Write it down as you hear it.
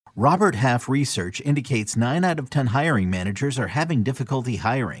Robert Half research indicates 9 out of 10 hiring managers are having difficulty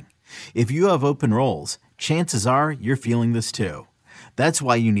hiring. If you have open roles, chances are you're feeling this too. That's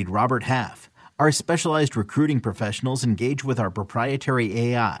why you need Robert Half. Our specialized recruiting professionals engage with our proprietary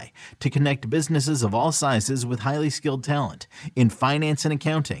AI to connect businesses of all sizes with highly skilled talent in finance and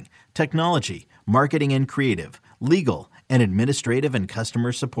accounting, technology, marketing and creative, legal, and administrative and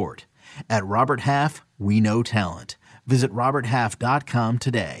customer support. At Robert Half, we know talent. Visit roberthalf.com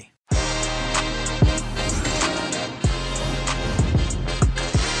today.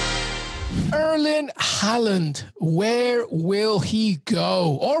 Erling Haaland, where will he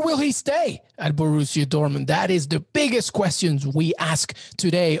go? Or will he stay at Borussia Dortmund? That is the biggest questions we ask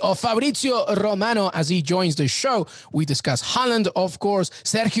today of Fabrizio Romano as he joins the show. We discuss Haaland, of course,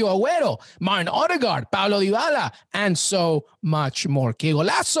 Sergio Aguero, Martin Odegaard, Paulo Dybala, and so much more. Que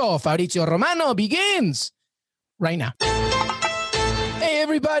Golazo, Fabrizio Romano begins right now. Hey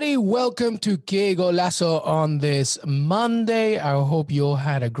everybody, welcome to Que Golazo on this Monday. I hope you all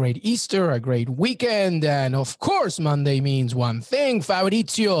had a great Easter, a great weekend, and of course Monday means one thing.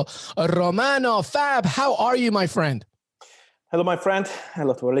 Fabrizio Romano, Fab, how are you, my friend? Hello, my friend.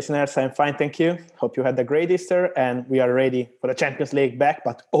 Hello to our listeners. I'm fine, thank you. Hope you had a great Easter, and we are ready for the Champions League back,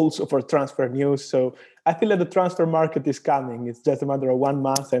 but also for transfer news. So I feel that the transfer market is coming. It's just a matter of 1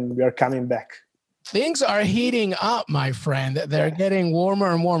 month, and we are coming back. Things are heating up, my friend. They're getting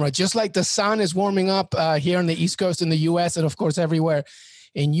warmer and warmer, just like the sun is warming up here on the East Coast in the U.S. and, of course, everywhere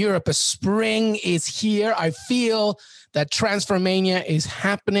in Europe. A spring is here. I feel that transfer mania is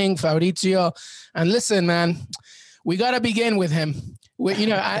happening, Fabrizio. And listen, man, we got to begin with him.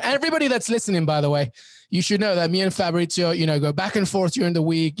 Everybody that's listening, by the way, you should know that me and Fabrizio, go back and forth during the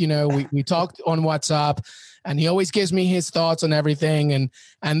week. We talked on WhatsApp. And he always gives me his thoughts on everything.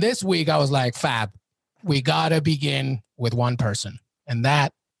 And this week I was like, Fab, we got to begin with one person. And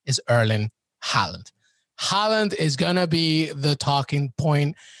that is Erling Haaland. Haaland is going to be the talking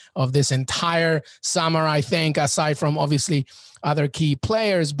point of this entire summer, I think, aside from obviously other key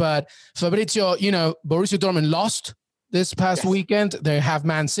players. But Fabrizio, Borussia Dortmund lost this past weekend. They have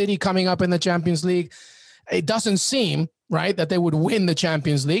Man City coming up in the Champions League. It doesn't seem right, that they would win the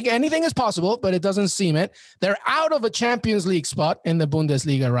Champions League. Anything is possible, but it doesn't seem it. They're out of a Champions League spot in the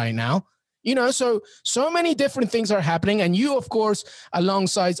Bundesliga right now. So many different things are happening. And you, of course,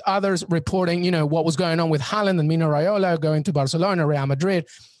 alongside others reporting, what was going on with Haaland and Mino Raiola going to Barcelona, Real Madrid,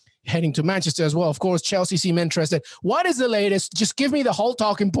 heading to Manchester as well. Of course, Chelsea seem interested. What is the latest? Just give me the whole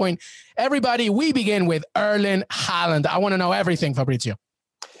talking point. Everybody, we begin with Erling Haaland. I want to know everything, Fabrizio.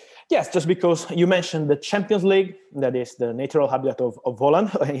 Yes, just because you mentioned the Champions League, that is the natural habitat of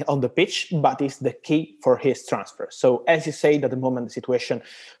Haaland on the pitch, but it's the key for his transfer. So as you say, at the moment, the situation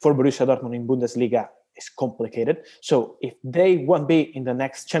for Borussia Dortmund in Bundesliga is complicated. So if they won't be in the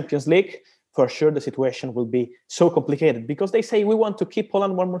next Champions League, for sure the situation will be so complicated because they say we want to keep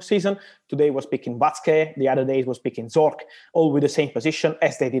Haaland one more season. Today was picking Watzke, the other day was picking Zorc, all with the same position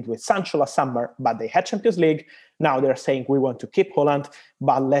as they did with Sancho last summer, but they had Champions League. Now they're saying we want to keep Haaland,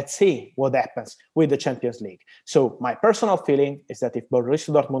 but let's see what happens with the Champions League. So my personal feeling is that if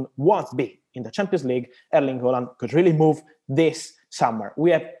Borussia Dortmund won't be in the Champions League, Erling Haaland could really move this summer.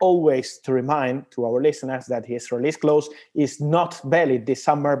 We have always to remind to our listeners that his release clause is not valid this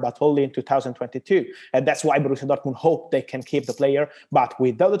summer, but only in 2022. And that's why Borussia Dortmund hope they can keep the player. But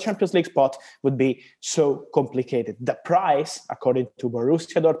without the Champions League spot would be so complicated. The price, according to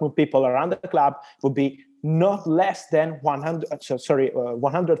Borussia Dortmund people around the club, would be not less than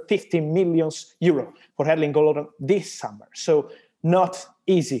 150 million euro for Erling Haaland this summer. So not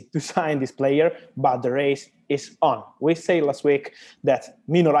easy to sign this player, but the race is on. We say last week that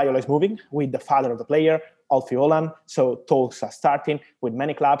Mino Raiola is moving with the father of the player, Alfie Haaland. So talks are starting with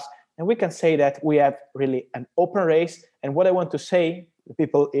many clubs. And we can say that we have really an open race. And what I want to say to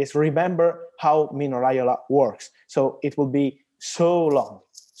people is remember how Mino Raiola works. So it will be so long.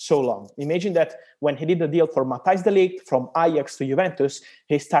 Imagine that when he did the deal for Matthijs de Ligt from Ajax to Juventus,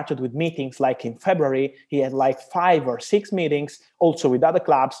 he started with meetings like in February. He had like 5 or 6 meetings, also with other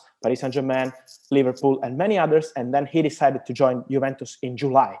clubs, Paris Saint-Germain, Liverpool, and many others. And then he decided to join Juventus in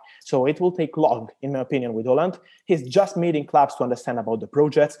July. So it will take long, in my opinion, with Haaland. He's just meeting clubs to understand about the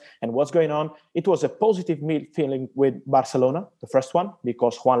projects and what's going on. It was a positive feeling with Barcelona, the first one,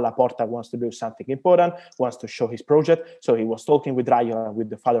 because Juan Laporta wants to do something important, wants to show his project. So he was talking with Rayo,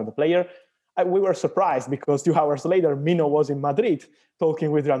 with the father of the player. We were surprised because 2 hours later, Mino was in Madrid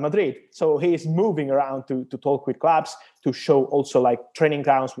talking with Real Madrid. So he is moving around to talk with clubs, to show also like training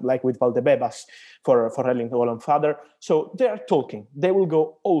grounds, like with Valdebebas for Erling Haaland's father. So they are talking. They will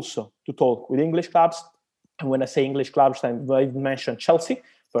go also to talk with English clubs. And when I say English clubs, I mentioned Chelsea,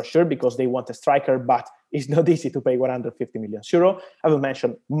 for sure, because they want a striker, but it's not easy to pay 150 million euro. I will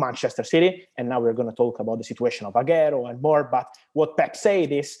mention Manchester City, and now we're going to talk about the situation of Aguero and more. But what Pep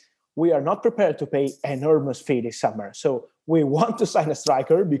said is, we are not prepared to pay enormous fee this summer. So we want to sign a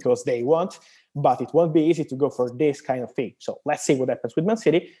striker because they want, but it won't be easy to go for this kind of fee. So let's see what happens with Man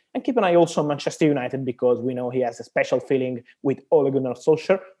City, and keep an eye also on Manchester United, because we know he has a special feeling with Ole Gunnar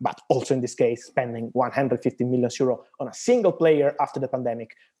Solskjaer, but also in this case, spending 150 million euro on a single player after the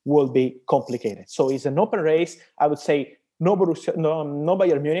pandemic will be complicated. So it's an open race. I would say no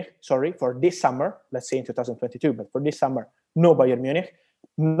Bayern Munich, for this summer, let's say in 2022, but for this summer, no Bayern Munich.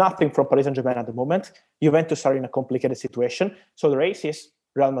 Nothing from Paris Saint-Germain at the moment. Juventus are in a complicated situation. So the race is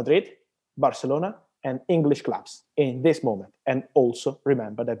Real Madrid, Barcelona, and English clubs in this moment. And also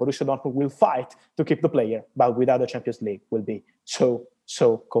remember that Borussia Dortmund will fight to keep the player, but without the Champions League will be so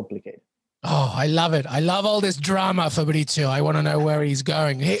complicated. Oh, I love it. I love all this drama, Fabrizio. I want to know where he's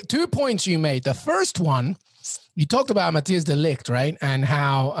going. Hey, 2 points you made. The first one, you talked about Matthias de Ligt, right? And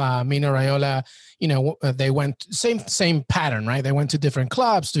how Mino Raiola, they went same pattern, right? They went to different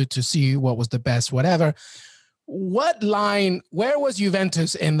clubs to see what was the best, whatever. Where was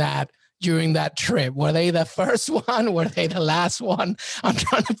Juventus in that during that trip? Were they the first one? Were they the last one? I'm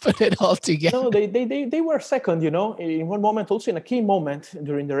trying to put it all together. No, they were second, in one moment, also in a key moment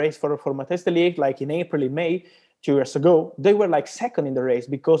during the race for Matthias de Ligt, like in April, in May, 2 years ago, they were like second in the race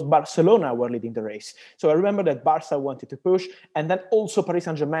because Barcelona were leading the race. So I remember that Barca wanted to push, and then also Paris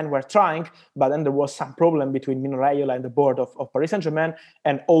Saint-Germain were trying, but then there was some problem between Mino Raiola and the board of Paris Saint-Germain,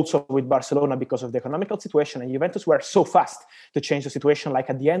 and also with Barcelona because of the economical situation. And Juventus were so fast to change the situation, like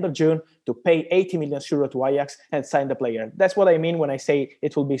at the end of June, to pay 80 million euro to Ajax and sign the player. That's what I mean when I say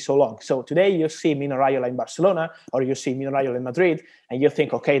it will be so long. So today you see Mino Raiola in Barcelona, or you see Mino Raiola in Madrid, and you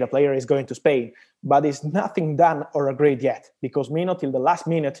think, okay, the player is going to Spain. But it's nothing done or agreed yet, because Mino, till the last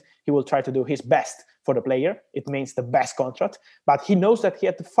minute, he will try to do his best for the player. It means the best contract, but he knows that he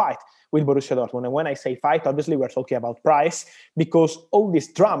had to fight with Borussia Dortmund. And when I say fight, obviously we're talking about price, because all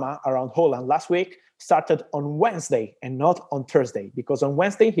this drama around Haaland last week started on Wednesday and not on Thursday, because on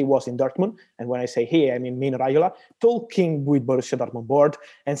Wednesday he was in Dortmund. And when I say he, I mean Mino Raiola, talking with Borussia Dortmund board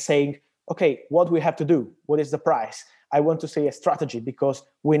and saying, okay, what we have to do? What is the price? I want to say a strategy, because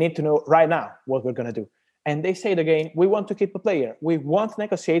we need to know right now what we're going to do. And they said again, we want to keep a player. We won't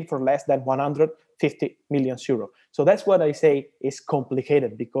negotiate for less than 150 million euro. So that's what I say is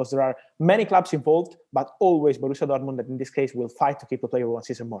complicated, because there are many clubs involved, but always Borussia Dortmund, that in this case will fight to keep the player 1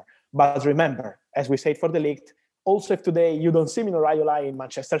 season more. But remember, as we said for the league, also if today you don't see Mino Raiola in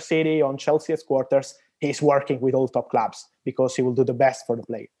Manchester City, on Chelsea headquarters, he's working with all top clubs because he will do the best for the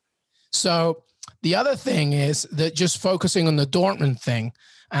player. So the other thing is that just focusing on the Dortmund thing,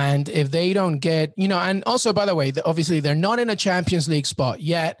 and if they don't get, and also, by the way, obviously they're not in a Champions League spot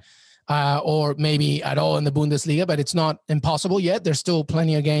yet, or maybe at all in the Bundesliga, but it's not impossible yet. There's still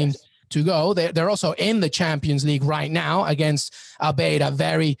plenty of games to go. They're also in the Champions League right now against, albeit a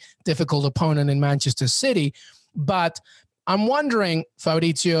very difficult opponent in Manchester City. But I'm wondering,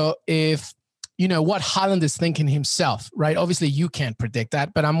 Fabrizio, if what Haaland is thinking himself, right? Obviously, you can't predict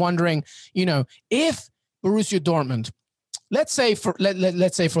that, but I'm wondering, if Borussia Dortmund, let's say for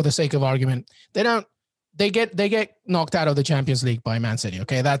the sake of argument, they get knocked out of the Champions League by Man City.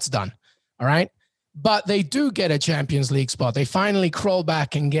 Okay, that's done. All right, but they do get a Champions League spot. They finally crawl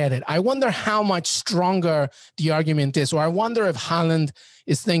back and get it. I wonder how much stronger the argument is, or I wonder if Haaland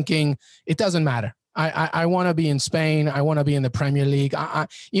is thinking it doesn't matter. I want to be in Spain. I want to be in the Premier League.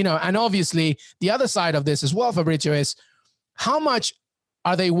 And obviously the other side of this as well, Fabrizio, is how much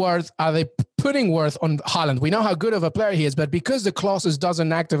are they putting worth on Haaland? We know how good of a player he is, but because the clauses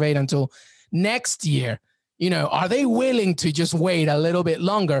doesn't activate until next year, are they willing to just wait a little bit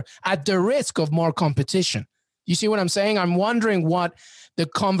longer at the risk of more competition? You see what I'm saying? I'm wondering what the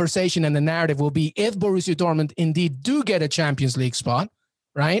conversation and the narrative will be if Borussia Dortmund indeed do get a Champions League spot,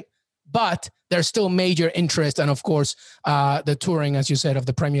 right? But there's still major interest, and of course, the touring, as you said, of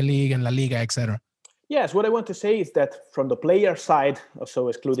the Premier League and La Liga, etc. Yes, what I want to say is that from the player side, also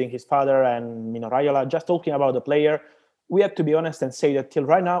excluding his father and Mino Raiola, just talking about the player, we have to be honest and say that till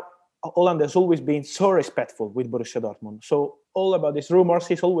right now, Haaland has always been so respectful with Borussia Dortmund. So all about these rumors,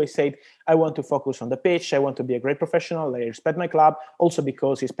 he's always said, I want to focus on the pitch. I want to be a great professional. I respect my club. Also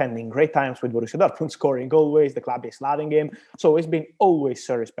because he's spending great times with Borussia Dortmund, scoring always. The club is loving him. So he's been always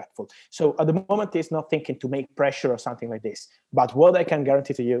so respectful. So at the moment, he's not thinking to make pressure or something like this. But what I can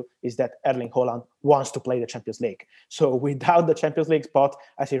guarantee to you is that Erling Haaland wants to play the Champions League. So without the Champions League spot,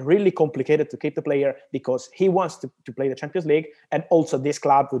 I see really complicated to keep the player because he wants to play the Champions League. And also this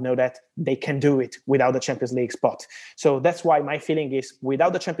club would know that they can do it without the Champions League spot. So that's why why my feeling is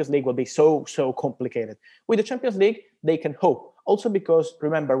without the Champions League will be so complicated. With the Champions League, they can hope. Also because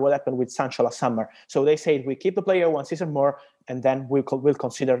remember what happened with Sancho last summer. So they said we keep the player one season more, and then we'll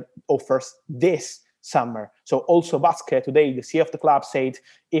consider offers this summer. So also Basque today, the CEO of the club, said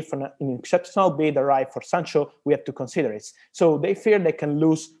if an exceptional bid arrives for Sancho, we have to consider it. So they fear they can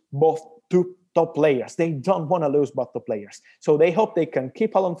lose both two top players. They don't want to lose both top players. So they hope they can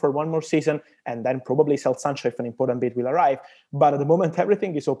keep Haaland for one more season and then probably sell Sancho if an important bid will arrive. But at the moment,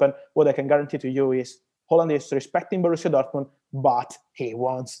 everything is open. What I can guarantee to you is Haaland is respecting Borussia Dortmund, but he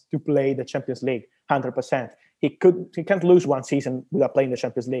wants to play the Champions League 100%. He can't lose one season without playing the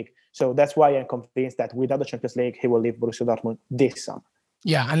Champions League. So that's why I'm convinced that without the Champions League, he will leave Borussia Dortmund this summer.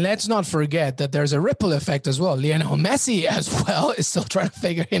 Yeah, and let's not forget that there's a ripple effect as well. Lionel Messi as well is still trying to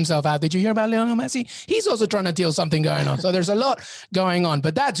figure himself out. Did you hear about Lionel Messi? He's also trying to deal something going on. So there's a lot going on.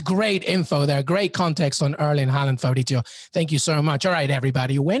 But that's great info there. Great context on Erling Haaland, Fabrizio. Thank you so much. All right,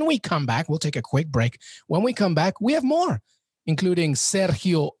 everybody. When we come back, we'll take a quick break. When we come back, we have more, including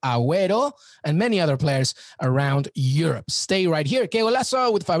Sergio Aguero and many other players around Europe. Stay right here. Que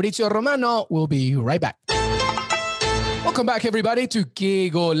Golazo with Fabrizio Romano. We'll be right back. Welcome back, everybody, to Que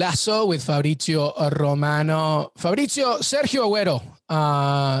Golazo with Fabrizio Romano. Fabrizio, Sergio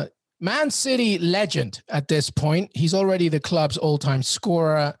Aguero, Man City legend at this point. He's already the club's all-time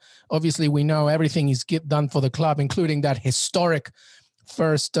scorer. Obviously, we know everything he's done for the club, including that historic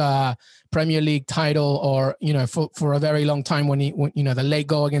first Premier League title, or for a very long time when the late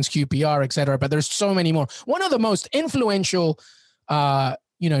goal against QPR, etc. But there's so many more. One of the most influential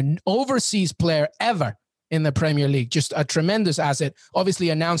overseas player ever in the Premier League. Just a tremendous asset. Obviously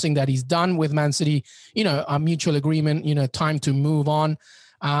announcing that he's done with Man City, a mutual agreement, time to move on.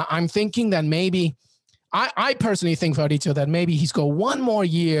 I'm thinking that maybe, I personally think, Fabrizio, that maybe he's got one more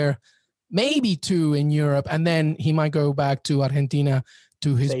year, maybe two in Europe, and then he might go back to Argentina,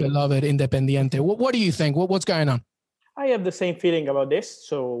 to his beloved Independiente. What do you think? What's going on? I have the same feeling about this.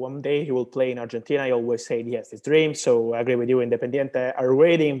 So one day he will play in Argentina. I always say he has this dream. So I agree with you. Independiente are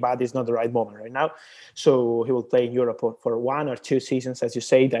waiting, but it's not the right moment right now. So he will play in Europe for 1 or 2 seasons, as you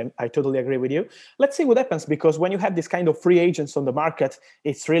said. I totally agree with you. Let's see what happens, because when you have this kind of free agents on the market,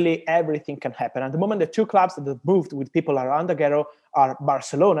 it's really everything can happen. At the moment, the 2 clubs that have moved with people around Aguero are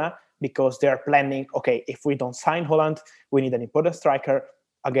Barcelona, because they're planning, okay, if we don't sign Haaland, we need an important striker.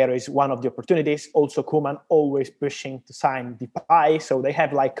 Aguero is one of the opportunities. Also, Koeman always pushing to sign Depay. So they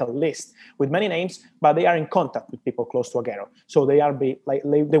have like a list with many names, but they are in contact with people close to Aguero. So they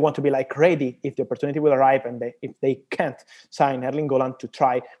want to be like ready if the opportunity will arrive, and if they can't sign Erling Haaland, to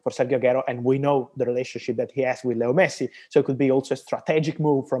try for Sergio Aguero. And we know the relationship that he has with Leo Messi. So it could be also a strategic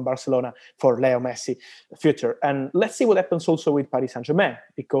move from Barcelona for Leo Messi future. And let's see what happens also with Paris Saint-Germain,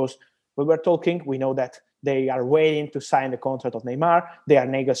 because when we're talking, we know that they are waiting to sign the contract of Neymar. They are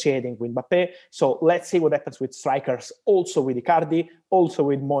negotiating with Mbappé. So let's see what happens with strikers, also with Icardi, also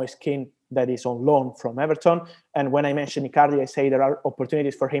with Moise Kean, that is on loan from Everton. And when I mention Icardi, I say there are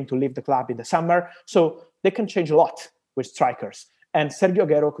opportunities for him to leave the club in the summer. So they can change a lot with strikers. And Sergio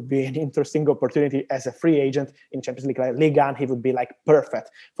Aguero could be an interesting opportunity as a free agent in Champions League, like Ligue 1. He would be like perfect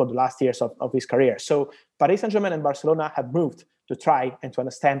for the last years of his career. So Paris Saint-Germain and Barcelona have moved to try and to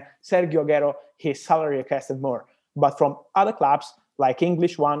understand Sergio Aguero, his salary request and more. But from other clubs, like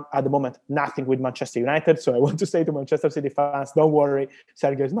English one, at the moment, nothing with Manchester United. So I want to say to Manchester City fans, don't worry,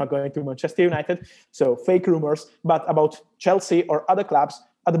 Sergio is not going to Manchester United. So fake rumors. But about Chelsea or other clubs,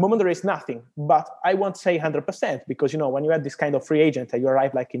 at the moment, there is nothing, but I won't say 100%, because, when you have this kind of free agent, you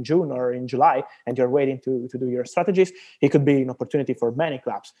arrive like in June or in July, and you're waiting to do your strategies, it could be an opportunity for many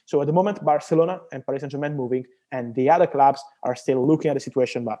clubs. So at the moment, Barcelona and Paris Saint-Germain moving, and the other clubs are still looking at the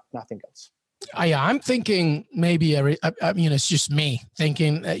situation, but nothing else. Yeah, I'm thinking maybe, it's just me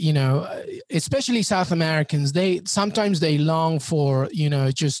thinking, especially South Americans, they sometimes long for,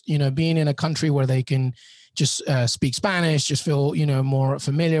 being in a country where they can just speak Spanish, just feel, more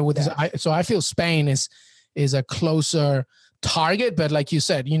familiar with this. So I feel Spain is a closer target, but like you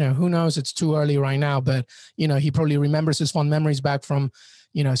said, who knows, it's too early right now, but, he probably remembers his fond memories back from,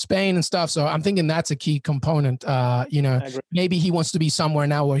 Spain and stuff. So I'm thinking that's a key component. Maybe he wants to be somewhere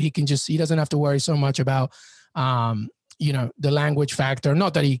now where he doesn't have to worry so much about, the language factor.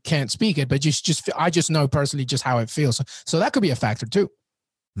 Not that he can't speak it, but I just know personally just how it feels. So that could be a factor too.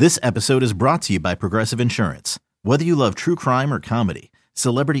 This episode is brought to you by Progressive Insurance. Whether you love true crime or comedy,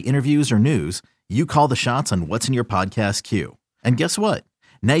 celebrity interviews or news, you call the shots on what's in your podcast queue. And guess what?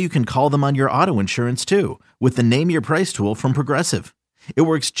 Now you can call them on your auto insurance too, with the Name Your Price tool from Progressive. It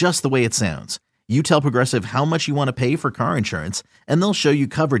works just the way it sounds. You tell Progressive how much you want to pay for car insurance, and they'll show you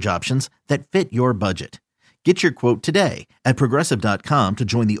coverage options that fit your budget. Get your quote today at Progressive.com to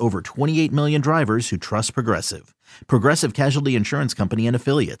join the over 28 million drivers who trust Progressive. Progressive Casualty Insurance Company and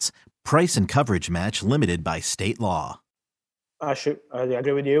Affiliates. Price and coverage match limited by state law. I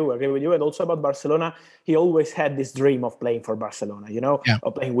agree with you. And also about Barcelona, he always had this dream of playing for Barcelona,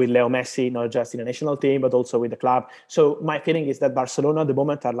 of playing with Leo Messi, not just in the national team, but also with the club. So my feeling is that Barcelona at the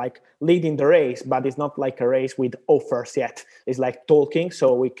moment are like leading the race, but it's not like a race with offers yet. It's like talking.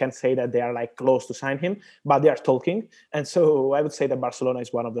 So we can say that they are like close to sign him, but they are talking. And so I would say that Barcelona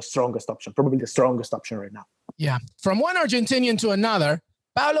is one of the strongest options, probably the strongest option right now. Yeah. From one Argentinian to another,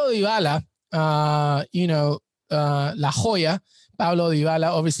 Paulo Dybala, La Joya, Paulo Dybala,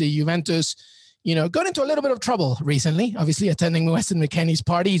 obviously Juventus, got into a little bit of trouble recently, obviously attending Weston McKennie's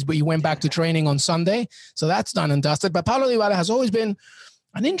parties, but he went back to training on Sunday. So that's done and dusted. But Paulo Dybala has always been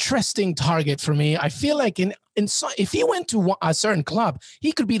an interesting target for me. I feel like if he went to a certain club,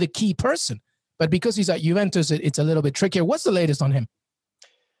 he could be the key person. But because he's at Juventus, it's a little bit trickier. What's the latest on him?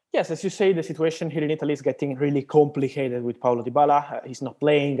 Yes, as you say, the situation here in Italy is getting really complicated with Paulo Dybala. He's not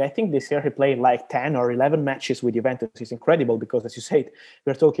playing. I think this year he played like 10 or 11 matches with Juventus. It's incredible because, as you said,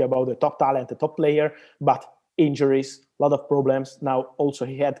 we're talking about the top talent, the top player, but injuries, a lot of problems. Now, also,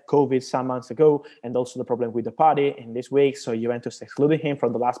 he had COVID some months ago, and also the problem with the party in this week. So Juventus excluded him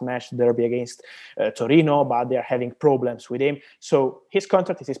from the last match, derby against Torino, but they're having problems with him. So his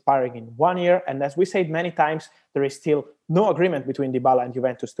contract is expiring in 1 year. And as we said many times, there is still no agreement between Dybala and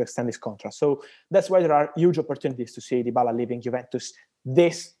Juventus to extend his contract. So that's why there are huge opportunities to see Dybala leaving Juventus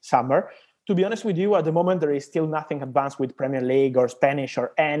this summer. To be honest with you, at the moment, there is still nothing advanced with Premier League or Spanish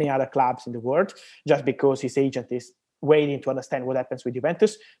or any other clubs in the world, just because his agent is waiting to understand what happens with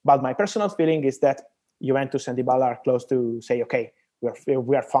Juventus. But my personal feeling is that Juventus and Dybala are close to say, okay,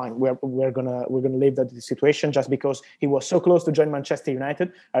 we are fine. We're gonna leave that situation, just because he was so close to join Manchester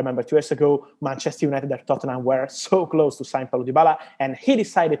United. I remember 2 years ago, Manchester United and Tottenham were so close to sign Paulo Dybala, and he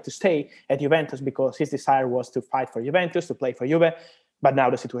decided to stay at Juventus because his desire was to fight for Juventus, to play for Juve. But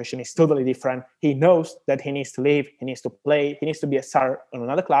now the situation is totally different. He knows that he needs to leave, he needs to play, he needs to be a star on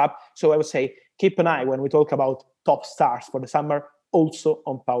another club. So I would say keep an eye when we talk about top stars for the summer, also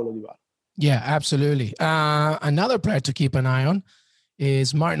on Paulo Dybala. Yeah, absolutely. Another player to keep an eye on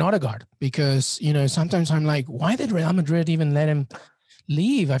is Martin Odegaard, because, sometimes I'm like, why did Real Madrid even let him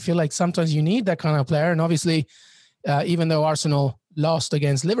leave? I feel like sometimes you need that kind of player. And obviously, even though Arsenal lost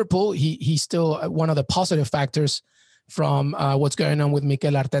against Liverpool, he's still one of the positive factors from what's going on with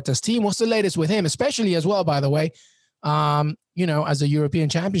Mikel Arteta's team. What's the latest with him, especially as well, by the way, as the European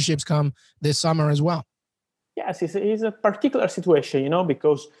Championships come this summer as well? Yes, it's a particular situation,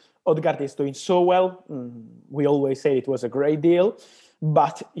 because Odegaard is doing so well. We always say it was a great deal.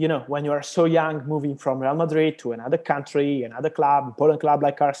 But, when you are so young, moving from Real Madrid to another country, another club, important club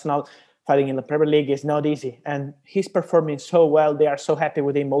like Arsenal, fighting in the Premier League is not easy. And he's performing so well. They are so happy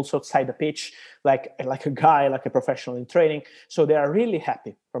with him also outside the pitch, like a guy, like a professional in training. So they are really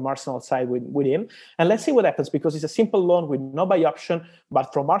happy from Arsenal side with him. And let's see what happens, because it's a simple loan with no buy option.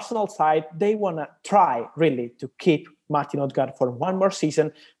 But from Arsenal side, they want to try really to keep Martin Odegaard for one more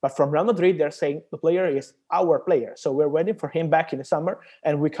season. But from Real Madrid, they're saying the player is our player. So we're waiting for him back in the summer,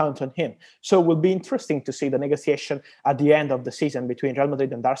 and we count on him. So it will be interesting to see the negotiation at the end of the season between Real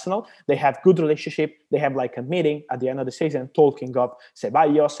Madrid and Arsenal. They have good relationship. They have like a meeting at the end of the season talking of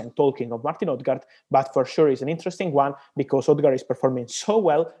Ceballos and talking of Martin Odegaard. But for sure, it's an interesting one because Odegaard is performing so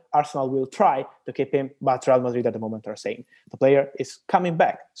well. Arsenal will try to keep him, but Real Madrid at the moment are saying the player is coming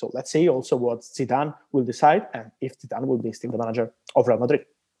back. So let's see also what Zidane will decide, and if Zidane will be still the manager of Real Madrid.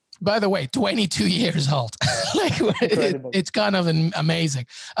 By the way, 22 years old. It's kind of amazing.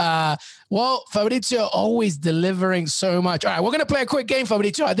 Well, Fabrizio always delivering so much. All right, we're going to play a quick game,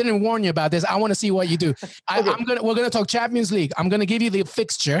 Fabrizio. I didn't warn you about this. I want to see what you do. Okay. We're going to talk Champions League. I'm going to give you the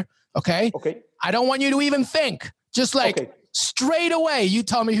fixture, okay? Okay. I don't want you to even think. Just straight away, you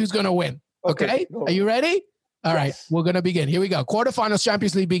tell me who's going to win, okay? Are you ready? All right, we're going to begin. Here we go. Quarterfinals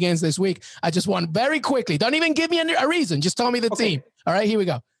Champions League begins this week. I just want very quickly. Don't even give me a reason. Just tell me the team. All right, here we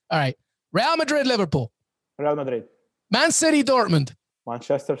go. All right. Real Madrid, Liverpool. Real Madrid. Man City, Dortmund.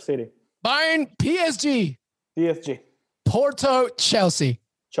 Manchester City. Bayern, PSG. PSG. Porto, Chelsea.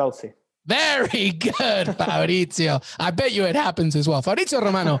 Chelsea. Very good, Fabrizio. I bet you it happens as well. Fabrizio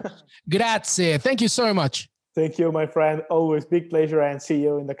Romano, grazie. Thank you so much. Thank you, my friend. Always big pleasure, and see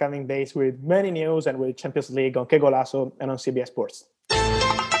you in the coming days with many news and with Champions League on Que Golazo and on CBS Sports.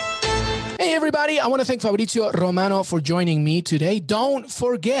 Hey, Hey, everybody. I want to thank Fabrizio Romano for joining me today. Don't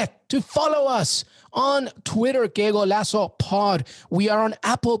forget to follow us on Twitter, Que Golazo Pod. We are on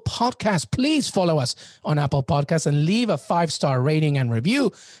Apple Podcasts. Please follow us on Apple Podcasts and leave a 5-star rating and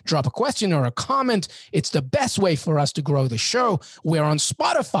review. Drop a question or a comment. It's the best way for us to grow the show. We're on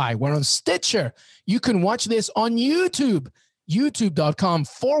Spotify. We're on Stitcher. You can watch this on YouTube.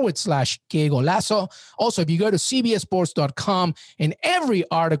 youtube.com/Que Golazo. Also, if you go to cbsports.com, in every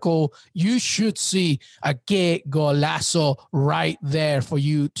article, you should see a Que Golazo right there for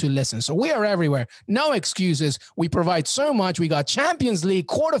you to listen. So we are everywhere. No excuses. We provide so much. We got Champions League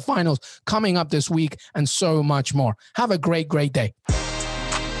quarterfinals coming up this week and so much more. Have a great, great day.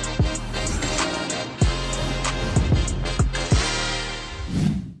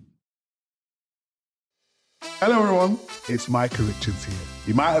 Hello everyone, it's Micah Richards here.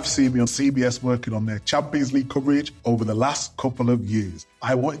 You might have seen me on CBS working on their Champions League coverage over the last couple of years.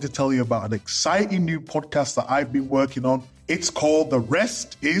 I wanted to tell you about an exciting new podcast that I've been working on. It's called The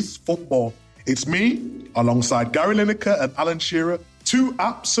Rest is Football. It's me, alongside Gary Lineker and Alan Shearer, two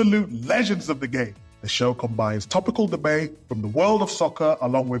absolute legends of the game. The show combines topical debate from the world of soccer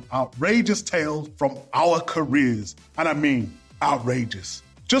along with outrageous tales from our careers. And I mean, outrageous.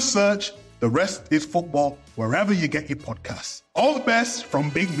 Just search The Rest is Football wherever you get your podcasts. All the best from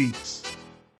Big Meats.